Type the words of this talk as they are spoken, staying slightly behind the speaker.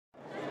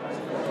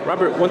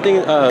Robert, one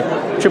thing,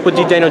 Triple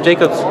G Daniel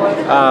Jacobs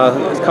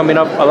is coming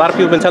up. A lot of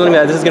people have been telling me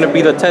that this is going to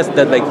be the test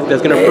that's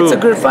going to prove. It's a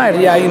good fight,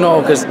 yeah,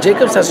 because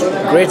Jacobs has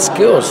great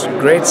skills,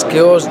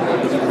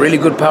 really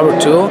good power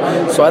too.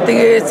 So I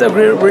think it's a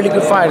really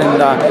good fight,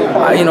 and I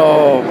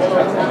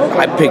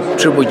picked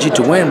Triple G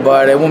to win,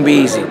 but it won't be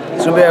easy.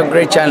 It's going to be a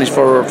great challenge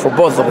for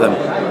both of them.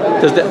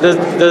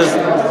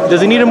 Does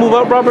he need to move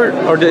up, Robert,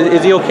 or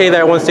is he okay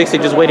there at 160,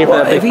 just waiting for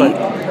that big fight?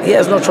 He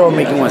has no trouble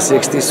making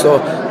 160, so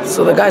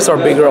the guys are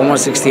bigger on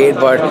 168.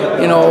 But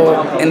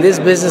in this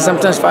business,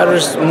 sometimes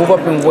fighters move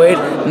up in weight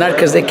not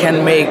because they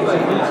can make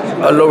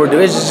a lower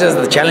division. It's just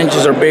the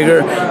challenges are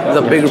bigger,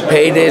 the bigger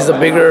paydays, the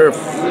bigger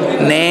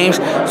names,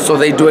 so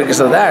they do it because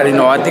of that.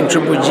 I think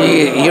Triple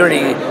G he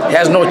already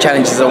has no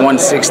challenges at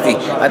 160.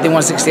 I think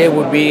 168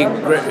 would be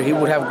great. He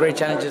would have great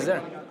challenges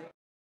there.